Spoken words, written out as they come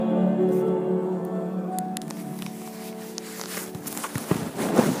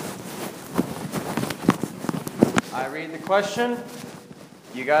read the question.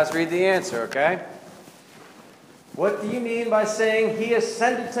 You guys read the answer, okay? What do you mean by saying he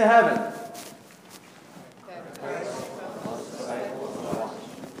ascended to heaven?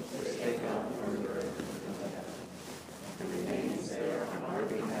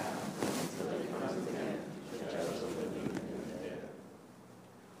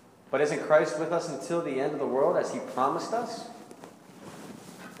 But isn't Christ with us until the end of the world as he promised us?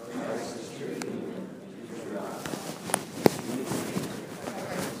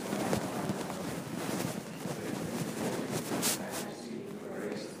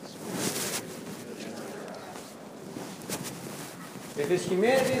 If his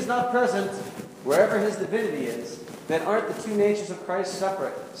humanity is not present wherever his divinity is, then aren't the two natures of Christ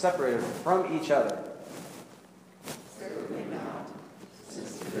separated from each other? Certainly not,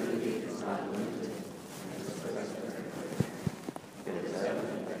 since divinity is not limited in his present. It is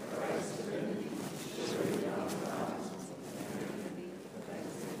evident that Christ's divinity is really not bounds,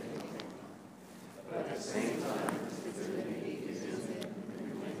 but at the same time, his divinity is in him and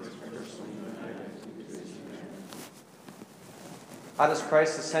remains personally united to his humanity. How does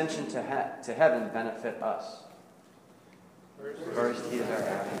Christ's ascension to heaven benefit us? First, he is our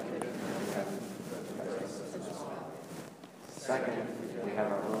advocate in heaven. Second, we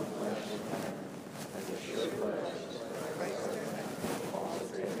have our own flesh in heaven as a sure pledge. Also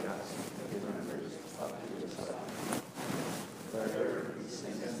take us, his members, up to his side. Third, he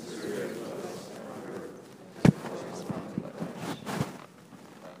sends the Spirit to us on earth as a pledge.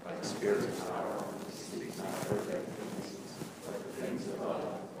 By the Spirit's power, he speaks not perfect things, but the things above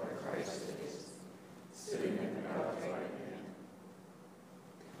where Christ is, sitting in God's right hand.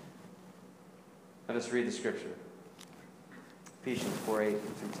 Let us read the scripture. Ephesians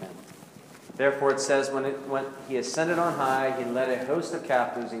 4:8-10. Therefore it says, when he ascended on high, he led a host of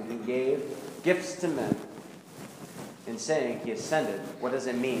captives, and he gave gifts to men. In saying he ascended, what does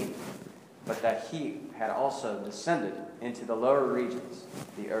it mean? But that he had also descended into the lower regions,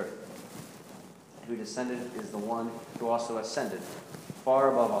 the earth. Who descended is the one who also ascended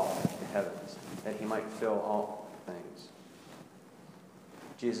far above all the heavens, that he might fill all things.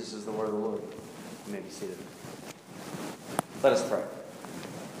 Jesus is the word of the Lord. You may be seated. Let us pray.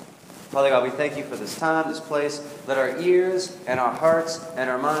 Father God, we thank you for this time, this place. Let our ears and our hearts and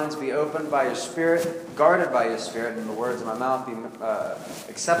our minds be opened by your Spirit, guarded by your Spirit, and the words of my mouth be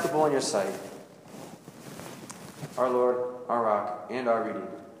acceptable in your sight. Our Lord, our rock, and our Redeemer.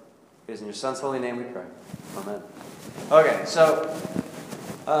 It is in your Son's holy name we pray. Amen. Okay, so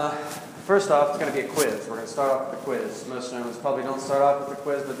first off, it's going to be a quiz. We're going to start off with a quiz. Most sermons probably don't start off with a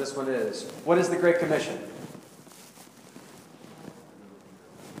quiz, but this one is. What is the Great Commission?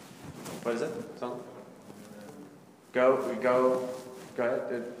 What is it? Go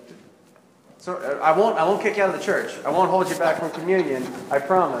ahead. So I won't kick you out of the church. I won't hold you back from communion. I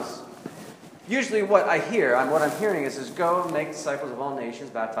promise. Usually what I'm hearing is go and make disciples of all nations,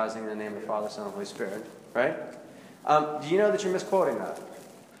 baptizing in the name of the Father, Son, and Holy Spirit. Right? Do you know that you're misquoting that?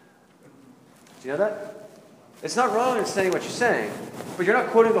 Do you know that? It's not wrong in saying what you're saying, but you're not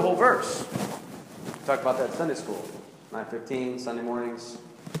quoting the whole verse. We talked about that in Sunday school. 9:15, Sunday mornings.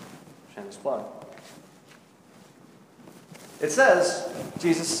 Shameless plug. It says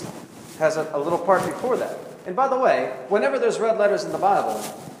Jesus has a little part before that. And by the way, whenever there's red letters in the Bible,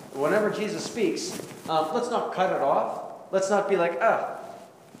 whenever Jesus speaks, let's not cut it off. Let's not be like,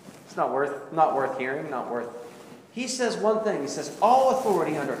 it's not worth hearing, not worth. He says one thing. He says, all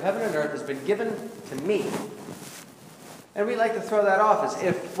authority under heaven and earth has been given to me. And we like to throw that off as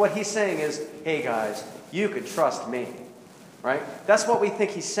if what he's saying is, hey guys, you could trust me. Right? That's what we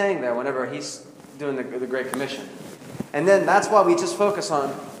think he's saying there whenever he's doing the Great Commission. And then that's why we just focus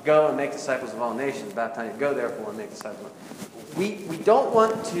on go and make disciples of all nations, baptize, go therefore and make disciples. We don't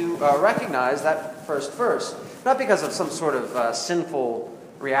want to recognize that first verse. Not because of some sort of sinful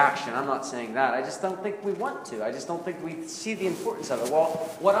reaction. I'm not saying that. I just don't think we want to. I just don't think we see the importance of it. Well,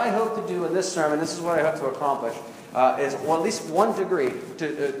 what I hope to do in this sermon, this is what I hope to accomplish, is at least one degree,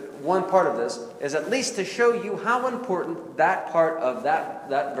 one part of this, is at least to show you how important that part of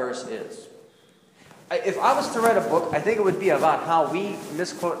that verse is. If I was to write a book, I think it would be about how we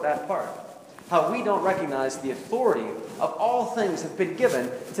misquote that part. How we don't recognize the authority of all things have been given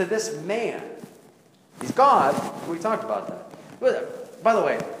to this man. He's God. We talked about that. By the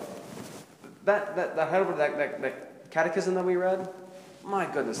way, that catechism that we read, my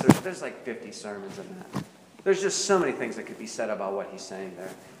goodness, there's like 50 sermons in that. There's just so many things that could be said about what he's saying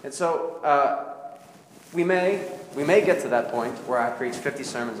there. And so we may get to that point where I preach 50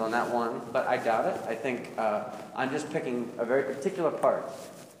 sermons on that one, but I doubt it. I think I'm just picking a very particular part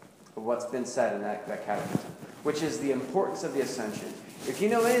of what's been said in that catechism, which is the importance of the ascension. If you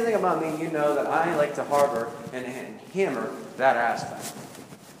know anything about me, you know that I like to harbor and hammer that aspect.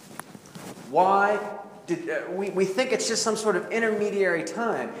 Why did we think it's just some sort of intermediary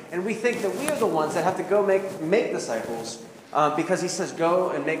time, and we think that we are the ones that have to go make disciples, because he says, go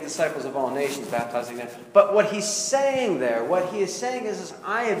and make disciples of all nations, baptizing them. But what he's saying there, what he is saying is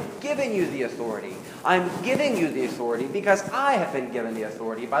I have given you the authority. I'm giving you the authority because I have been given the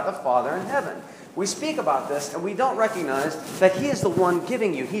authority by the Father in heaven. We speak about this, and we don't recognize that he is the one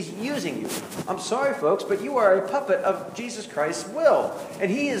giving you. He's using you. I'm sorry, folks, but you are a puppet of Jesus Christ's will.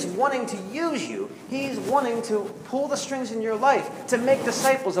 And he is wanting to use you. He's wanting to pull the strings in your life to make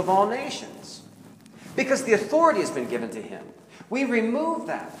disciples of all nations. Because the authority has been given to him. We remove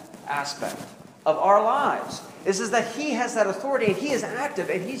that aspect of our lives. This is that he has that authority, and he is active,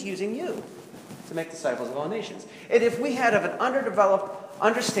 and he's using you to make disciples of all nations. And if we had an underdeveloped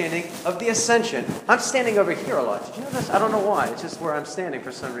understanding of the ascension, I'm standing over here a lot. Did you know this? I don't know why. It's just where I'm standing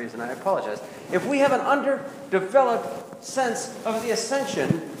for some reason. I apologize. If we have an underdeveloped sense of the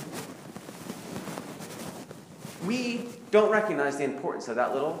ascension, we don't recognize the importance of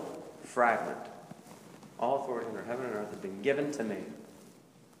that little fragment. All authority under heaven and earth has been given to me.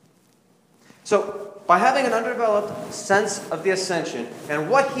 So, by having an underdeveloped sense of the ascension and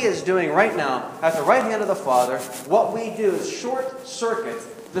what he is doing right now at the right hand of the Father, what we do is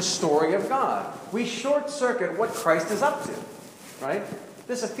short-circuit the story of God. We short-circuit what Christ is up to. Right?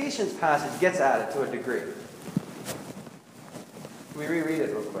 This Ephesians passage gets at it to a degree. Let me reread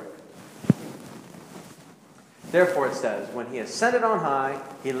it real quick. Therefore it says, when he ascended on high,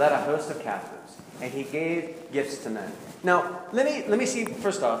 he led a host of captives, and he gave gifts to men. Now, let me see,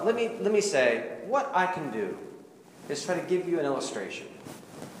 first off, let me say, what I can do is try to give you an illustration.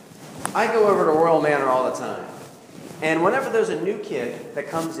 I go over to Royal Manor all the time. And whenever there's a new kid that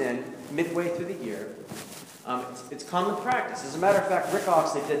comes in midway through the year, it's common practice. As a matter of fact, Rick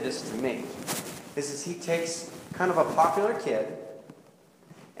Oxley did this to me. This is he takes kind of a popular kid,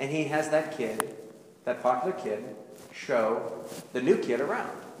 and he has that popular kid, show the new kid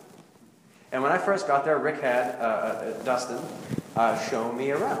around. And when I first got there, Rick had Dustin show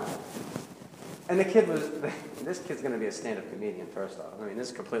me around. And the kid was, this kid's going to be a stand-up comedian, first off. I mean, this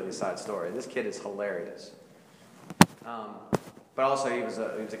is a completely side story. This kid is hilarious. But also, he was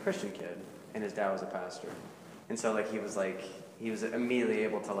a Christian kid, and his dad was a pastor. And so, he was immediately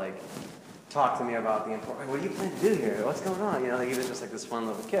able to, talk to me about the importance. What do you plan to do here? What's going on? You know, he was just this fun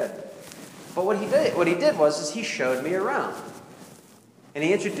little kid. But what he did was he showed me around. And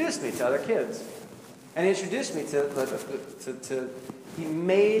he introduced me to other kids. And he introduced me he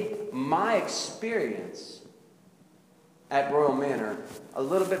made my experience at Royal Manor a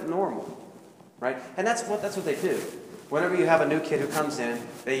little bit normal, right? And that's what they do. Whenever you have a new kid who comes in,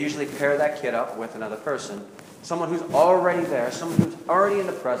 they usually pair that kid up with another person, someone who's already there, someone who's already in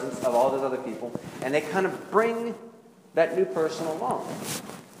the presence of all those other people, and they kind of bring that new person along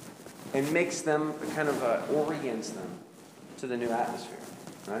and makes them, orients them to the new atmosphere,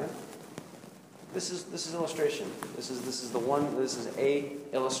 right? This is illustration. This is a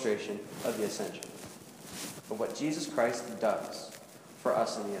illustration of the ascension, of what Jesus Christ does for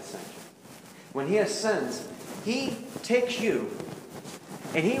us in the ascension. When he ascends, he takes you,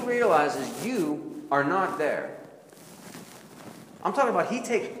 and he realizes you are not there. I'm talking about he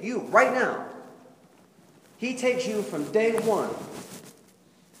takes you right now. He takes you from day one,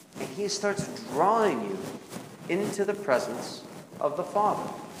 and he starts drawing you into the presence of the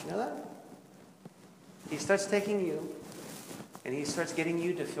Father. You know that? He starts taking you, and he starts getting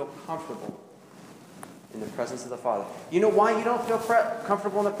you to feel comfortable in the presence of the Father. You know why you don't feel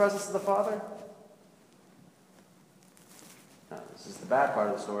comfortable in the presence of the Father? No, this is the bad part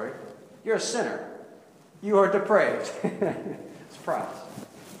of the story. You're a sinner. You are depraved. Surprise.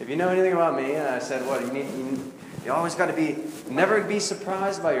 If you know anything about me, and I said, what, you always got to never be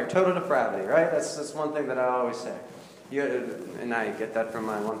surprised by your total depravity, right? That's one thing that I always say. And I get that from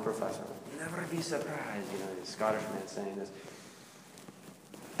my one professor. Never be surprised, the Scottish man saying this.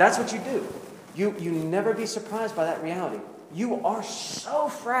 That's what you do. You never be surprised by that reality. You are so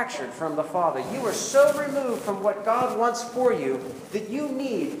fractured from the Father. You are so removed from what God wants for you that you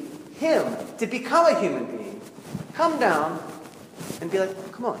need him to become a human being. Come down and be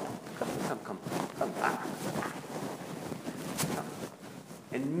like, come on, come.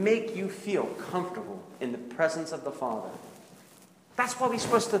 And make you feel comfortable in the presence of the Father. That's why we're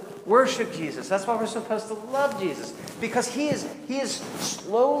supposed to worship Jesus. That's why we're supposed to love Jesus. Because he is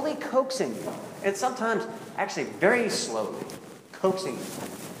slowly coaxing you, and sometimes actually very slowly coaxing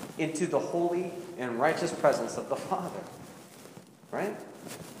you into the holy and righteous presence of the Father. Right?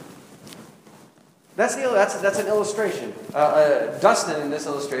 That's an illustration. Dustin, in this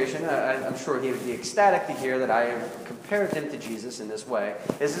illustration, I'm sure he would be ecstatic to hear that I have compared him to Jesus in this way,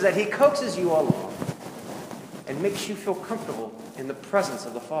 is that he coaxes you along and makes you feel comfortable in the presence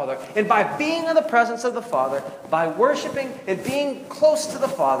of the Father. And by being in the presence of the Father, by worshiping and being close to the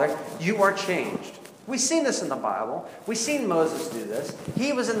Father, you are changed. We've seen this in the Bible. We've seen Moses do this.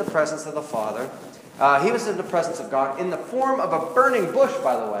 He was in the presence of the Father. He was in the presence of God in the form of a burning bush,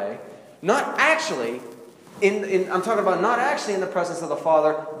 by the way. Not actually, I'm talking about not actually in the presence of the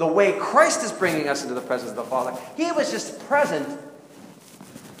Father, the way Christ is bringing us into the presence of the Father. He was just present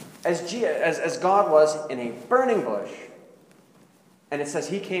as God was in a burning bush. And it says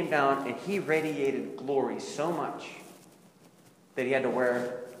he came down and he radiated glory so much that he had to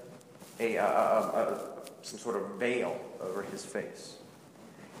wear some sort of veil over his face.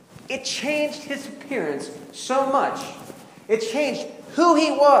 It changed his appearance so much. It changed who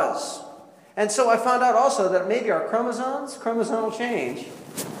he was. And so I found out also that maybe our chromosomal change,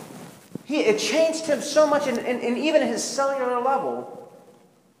 it changed him so much in even his cellular level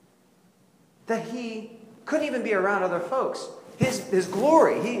that he couldn't even be around other folks. His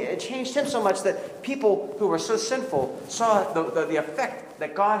glory, it changed him so much that people who were so sinful saw the effect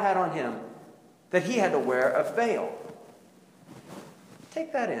that God had on him, that he had to wear a veil.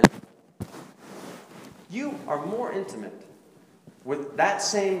 Take that in. You are more intimate with that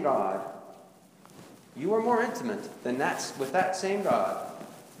same God. You are more intimate with that same God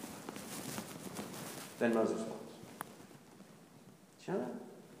than Moses was. Do you know that?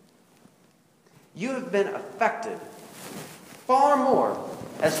 You have been affected far more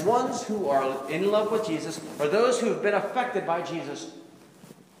as ones who are in love with Jesus, or those who have been affected by Jesus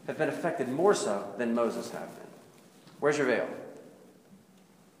have been affected more so than Moses have been. Where's your veil?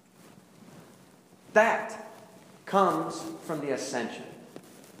 That comes from the ascension.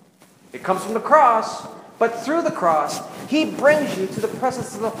 It comes from the cross, but through the cross, he brings you to the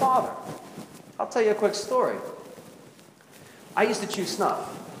presence of the Father. I'll tell you a quick story. I used to chew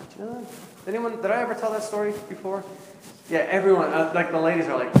snuff. Do you know that? Did I ever tell that story before? Yeah, everyone, like the ladies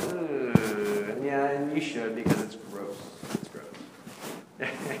are like, ugh. Yeah, and you should because it's gross. It's gross.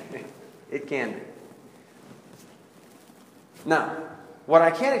 It can be. Now, what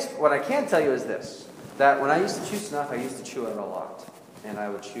I can tell you is this, that when I used to chew snuff, I used to chew it a lot. And I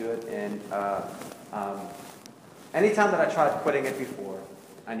would chew it, and anytime that I tried quitting it before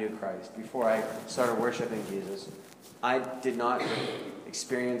I knew Christ, before I started worshiping Jesus, I did not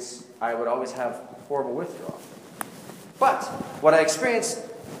experience, I would always have horrible withdrawal. But what I experienced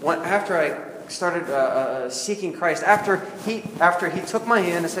after I started seeking Christ, after he took my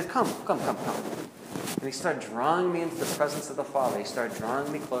hand and said, come. And he started drawing me into the presence of the Father. He started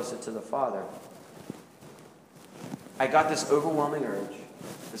drawing me closer to the Father. I got this overwhelming urge,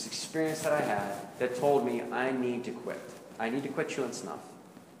 this experience that I had that told me I need to quit. I need to quit chewing snuff.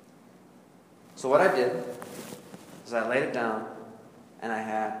 So what I did is I laid it down, and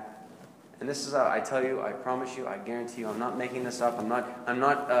and this is I tell you, I promise you, I guarantee you, I'm not making this up. I'm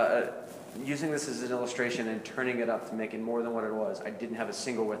not using this as an illustration and turning it up to make it more than what it was. I didn't have a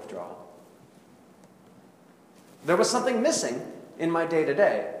single withdrawal. There was something missing in my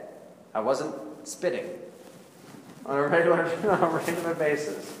day-to-day. I wasn't spitting on a regular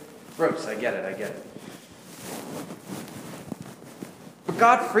basis. Gross, I get it. But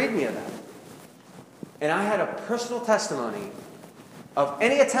God freed me of that. And I had a personal testimony of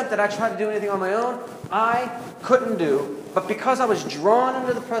any attempt that I tried to do anything on my own, I couldn't do. But because I was drawn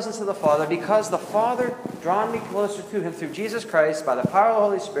into the presence of the Father, because the Father drawn me closer to him through Jesus Christ by the power of the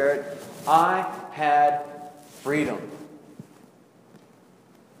Holy Spirit, I had freedom.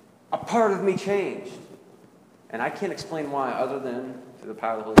 A part of me changed. And I can't explain why other than through the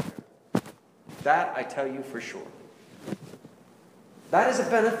power of the Holy Spirit. That I tell you for sure. That is a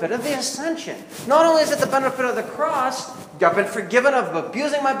benefit of the ascension. Not only is it the benefit of the cross, I've been forgiven of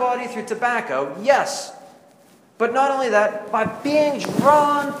abusing my body through tobacco, yes. But not only that, by being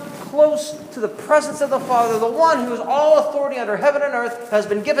drawn close to the presence of the Father, the one whose all authority under heaven and earth has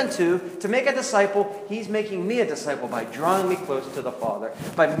been given to make a disciple, he's making me a disciple by drawing me close to the Father,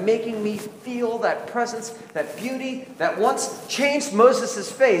 by making me feel that presence, that beauty that once changed Moses'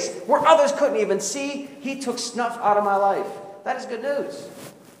 face, where others couldn't even see. He took snuff out of my life. That is good news.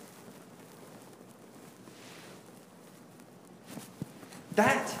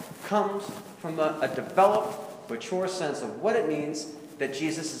 That comes from a developed, mature sense of what it means that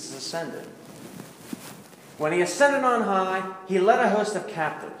Jesus is ascended. When he ascended on high, he led a host of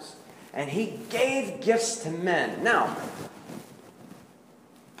captives, and he gave gifts to men. Now,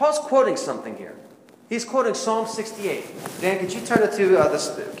 Paul's quoting something here He's quoting Psalm 68. Dan, could you turn it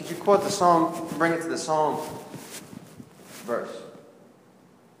to could you quote the Psalm, bring it to the Psalm verse?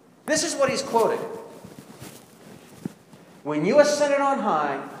 This is what he's quoting. When you ascended on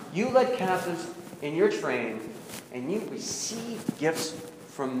high, you led captives in your train, and you received gifts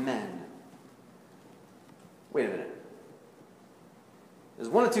from men. Wait a minute. There's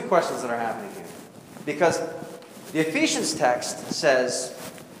one or two questions that are happening here. Because the Ephesians text says,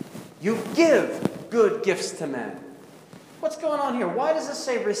 you give good gifts to men. What's going on here? Why does it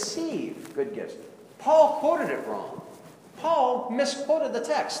say receive good gifts? Paul quoted it wrong. Paul misquoted the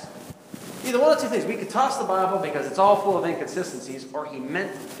text. Either one of two things. We could toss the Bible because it's all full of inconsistencies, or he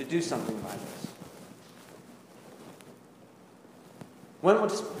meant to do something by this. When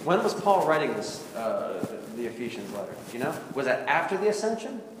was Paul writing this, the Ephesians letter? Do you know? Was that after the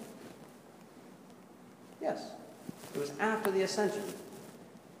ascension? Yes. It was after the ascension.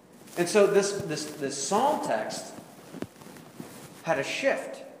 And so this psalm text had a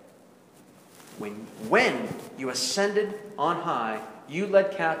shift. When you ascended on high, you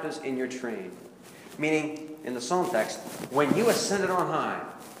led captives in your train. Meaning, in the psalm text, when you ascended on high,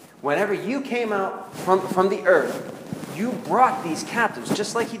 whenever you came out from the earth, you brought these captives,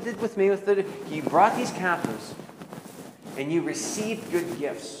 just like he did with me. He brought these captives, and you received good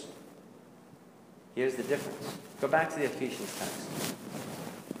gifts. Here's the difference. Go back to the Ephesians text.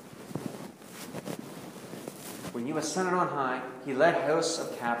 When you ascended on high, he led hosts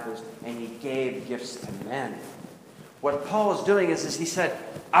of captives, and he gave gifts to men. What Paul is doing is he said,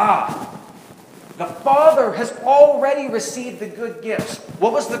 the Father has already received the good gifts.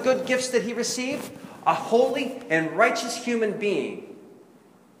 What was the good gifts that he received? A holy and righteous human being,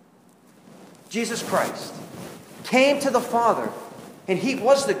 Jesus Christ, came to the Father, and he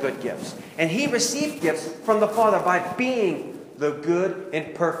was the good gifts. And he received gifts from the Father by being the good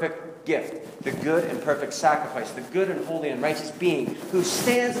and perfect gift, the good and perfect sacrifice, the good and holy and righteous being who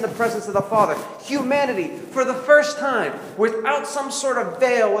stands in the presence of the Father. Humanity, for the first time, without some sort of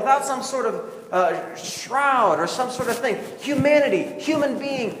veil, without some sort of shroud or some sort of thing. Humanity, human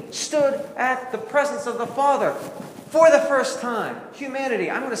being, stood at the presence of the Father for the first time. Humanity,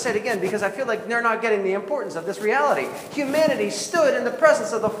 I'm going to say it again because I feel like they're not getting the importance of this reality. Humanity stood in the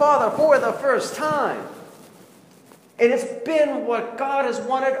presence of the Father for the first time. And it's been what God has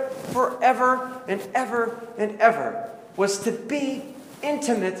wanted forever and ever and ever, was to be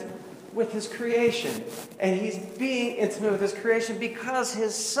intimate with his creation. And he's being intimate with his creation because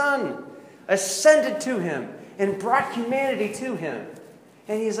his Son ascended to him and brought humanity to him.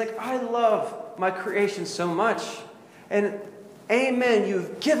 And he's like, I love my creation so much. And amen,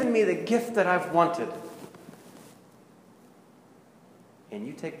 you've given me the gift that I've wanted. And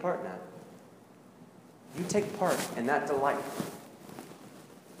you take part now. You take part in that delight.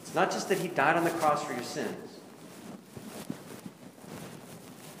 It's not just that he died on the cross for your sins.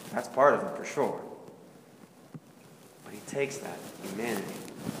 That's part of it for sure. But he takes that humanity.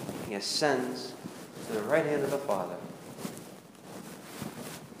 He ascends to the right hand of the Father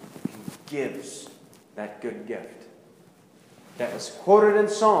and gives that good gift. That was quoted in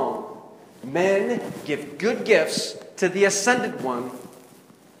Psalm. Men give good gifts to the ascended one.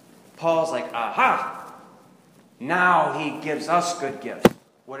 Paul's like, aha! Now he gives us good gifts.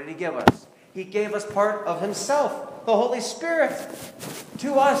 What did he give us? He gave us part of himself, the Holy Spirit,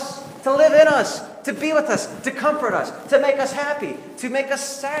 to us, to live in us, to be with us, to comfort us, to make us happy, to make us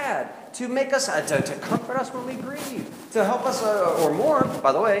sad, to make us to comfort us when we grieve, to help us or more.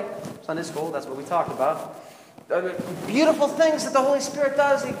 By the way, Sunday school, that's what we talked about. Beautiful things that the Holy Spirit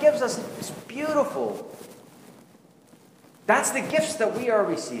does. He gives us. It's beautiful. That's the gifts that we are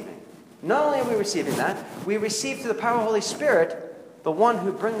receiving. Not only are we receiving that, we receive through the power of the Holy Spirit the one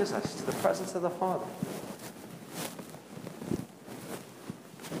who brings us to the presence of the Father.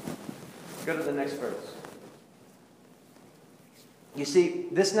 Go to the next verse. You see,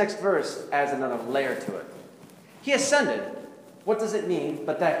 this next verse adds another layer to it. He ascended. What does it mean?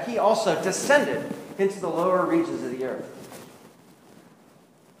 But that he also descended into the lower regions of the earth.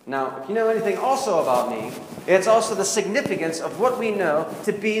 Now, if you know anything also about me, it's also the significance of what we know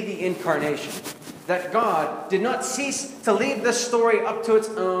to be the incarnation. That God did not cease to leave this story up to its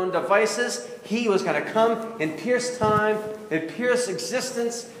own devices. He was going to come and pierce time, and pierce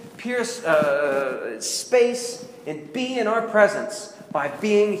existence, pierce space, and be in our presence by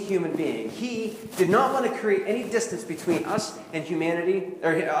being a human being. He did not want to create any distance between us and humanity,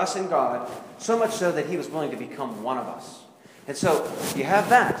 or us and God, so much so that he was willing to become one of us. And so you have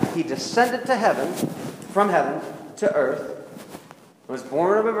that. He descended to heaven, from heaven to earth, was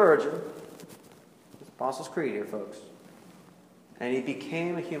born of a virgin. It's Apostles' Creed here, folks. And he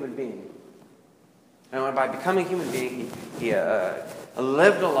became a human being. And by becoming a human being, he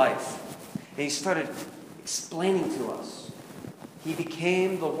lived a life. And he started explaining to us. He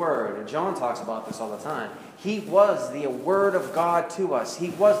became the Word. And John talks about this all the time. He was the Word of God to us. He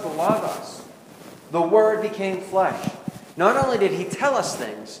was the Logos. The Word became flesh. Not only did he tell us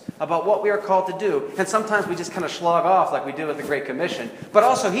things about what we are called to do, and sometimes we just kind of slog off like we do with the Great Commission, but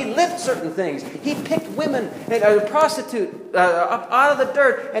also he lived certain things. He picked women, a prostitute, up out of the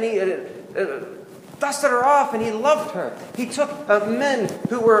dirt, and he dusted her off, and he loved her. He took men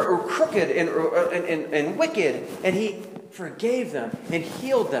who were crooked and wicked, and he forgave them and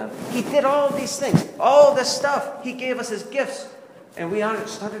healed them. He did all of these things, all this stuff. He gave us as gifts. And we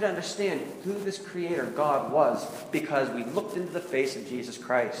started to understand who this Creator God was because we looked into the face of Jesus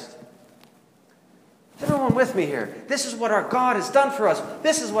Christ. Is everyone with me here? This is what our God has done for us.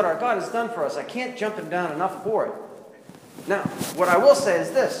 This is what our God has done for us. I can't jump him down enough for it. Now, what I will say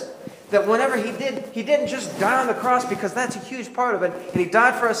is this, that whenever he didn't just die on the cross because that's a huge part of it, and he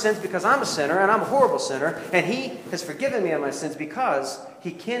died for our sins because I'm a sinner, and I'm a horrible sinner, and he has forgiven me of my sins because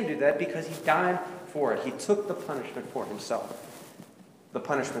he can do that because he died for it. He took the punishment for himself. The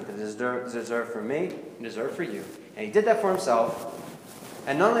punishment that is deserved for me and deserved for you. And he did that for himself.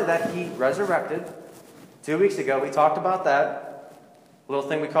 And not only that, he resurrected. 2 weeks ago, we talked about that little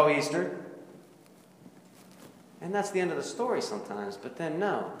thing we call Easter. And that's the end of the story sometimes. But then,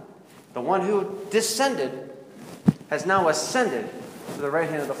 no. The one who descended has now ascended to the right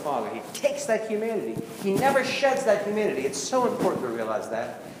hand of the Father. He takes that humanity. He never sheds that humanity. It's so important to realize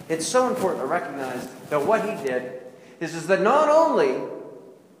that. It's so important to recognize that what he did is that not only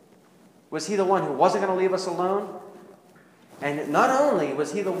was he the one who wasn't going to leave us alone, and not only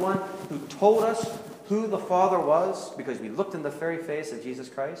was he the one who told us who the Father was, because we looked in the very face of Jesus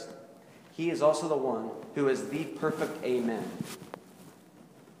Christ, he is also the one who is the perfect Amen.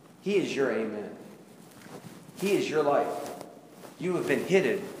 He is your Amen. He is your life. You have been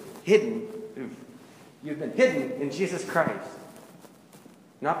hidden. You've been hidden in Jesus Christ.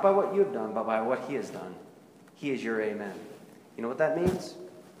 Not by what you've done, but by what he has done. He is your Amen. You know what that means?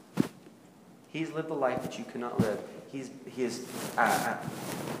 He's lived the life that you cannot live. He has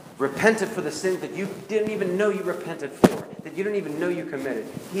repented for the sins that you didn't even know you repented for, that you didn't even know you committed.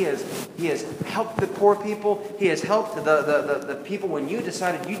 He has helped the poor people. He has helped the people when you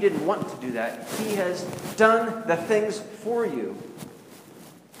decided you didn't want to do that. He has done the things for you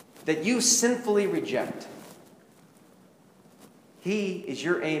that you sinfully reject. He is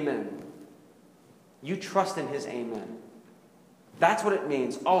your Amen. You trust in his Amen. That's what it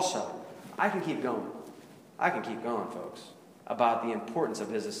means. Also, I can keep going. I can keep going, folks, about the importance of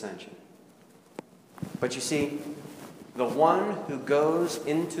his ascension. But you see, the one who goes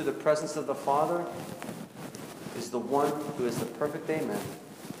into the presence of the Father is the one who is the perfect Amen,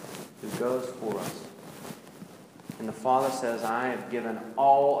 who goes for us. And the Father says, I have given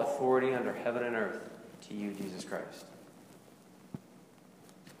all authority under heaven and earth to you, Jesus Christ.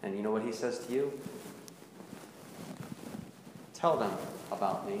 And you know what he says to you? Tell them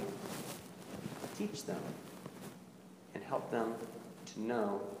about me. Teach them. And help them to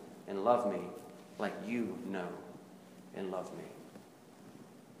know and love me like you know and love me.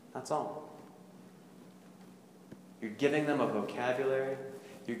 That's all. You're giving them a vocabulary.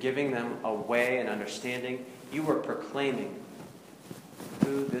 You're giving them a way and understanding. You are proclaiming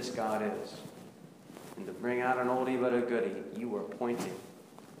who this God is. And to bring out an oldie but a goodie, you are pointing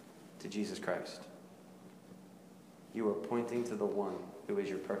to Jesus Christ. You are pointing to the one who is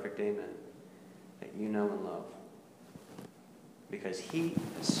your perfect Amen, that you know and love. Because he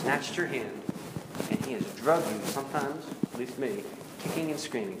has snatched your hand, and he has drugged you, sometimes, at least me, kicking and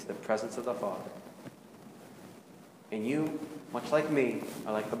screaming to the presence of the Father. And you, much like me,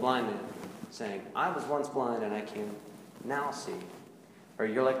 are like the blind man, saying, I was once blind and I can now see. Or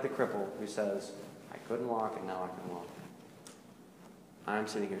you're like the cripple who says, I couldn't walk and now I can walk. I'm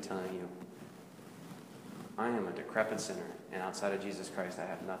sitting here telling you, I am a decrepit sinner, and outside of Jesus Christ I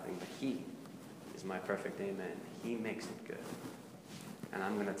have nothing, but he is my perfect Amen. He makes it good. And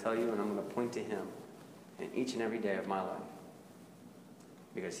I'm going to tell you, and I'm going to point to him in each and every day of my life.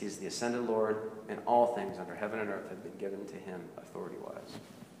 Because he's the ascended Lord, and all things under heaven and earth have been given to him authority-wise.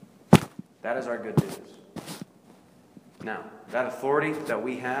 That is our good news. Now, that authority that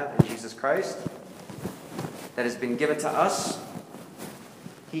we have in Jesus Christ, that has been given to us,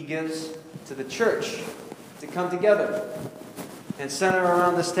 he gives to the church to come together and center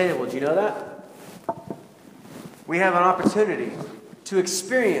around this table. Do you know that? We have an opportunity to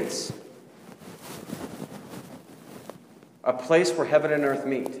experience a place where heaven and earth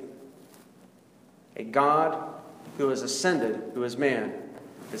meet. A God who has ascended, who is man,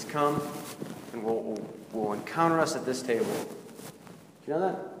 has come and will encounter us at this table. Do you know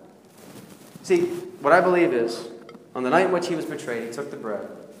that? See, what I believe is, on the night in which he was betrayed, he took the bread.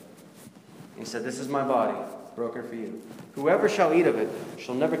 And he said, "This is my body, broken for you. Whoever shall eat of it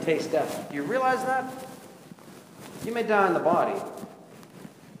shall never taste death." Do you realize that? You may die in the body,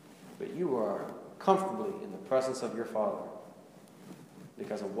 but you are comfortably in the presence of your Father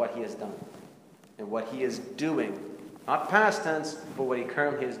because of what he has done and what he is doing. Not past tense, but what he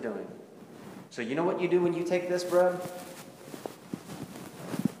currently is doing. So you know what you do when you take this bread?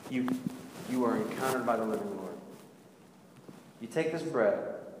 You are encountered by the living Lord. You take this bread,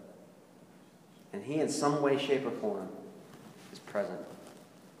 and he in some way, shape, or form is present.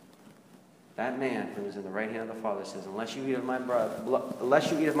 That man who is in the right hand of the Father says, unless you eat of my unless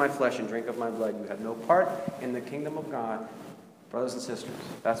you eat of my flesh and drink of my blood, you have no part in the kingdom of God. Brothers and sisters,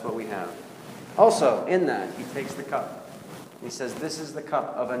 that's what we have. Also, in that, he takes the cup. He says, this is the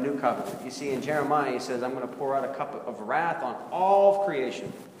cup of a new covenant. You see, in Jeremiah, he says, I'm going to pour out a cup of wrath on all of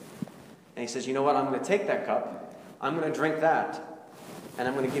creation. And he says, you know what? I'm going to take that cup. I'm going to drink that. And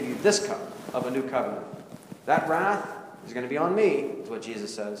I'm going to give you this cup of a new covenant. That wrath is going to be on me, is what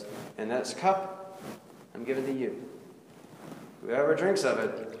Jesus says. And this cup, I'm giving to you. Whoever drinks of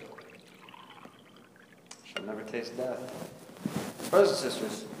it shall never taste death. Brothers and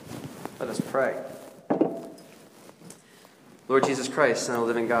sisters, let us pray. Lord Jesus Christ, Son of the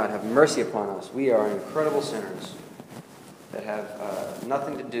living God, have mercy upon us. We are incredible sinners that have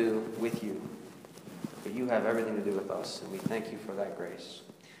nothing to do with you. But you have everything to do with us, and we thank you for that grace.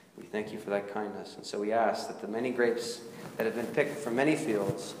 We thank you for that kindness. And so we ask that the many grapes that have been picked from many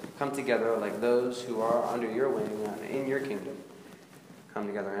fields come together like those who are under your wing and in your kingdom come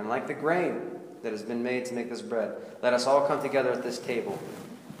together. And like the grain that has been made to make this bread, let us all come together at this table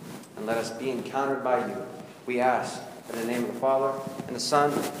and let us be encountered by you. We ask in the name of the Father, and the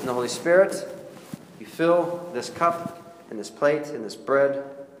Son, and the Holy Spirit, you fill this cup and this plate and this bread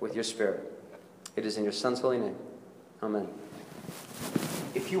with your Spirit. It is in your Son's holy name. Amen.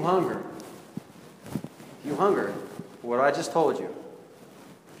 If you hunger for what I just told you,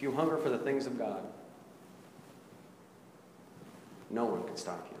 if you hunger for the things of God, no one can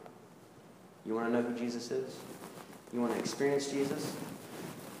stop you. You want to know who Jesus is? You want to experience Jesus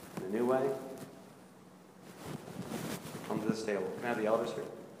in a new way? Come to this table. Can I have the elders here?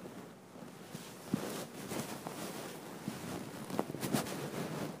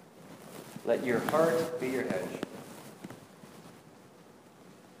 Let your heart be your hedge.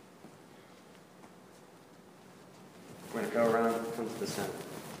 We're going to go around, come to the center.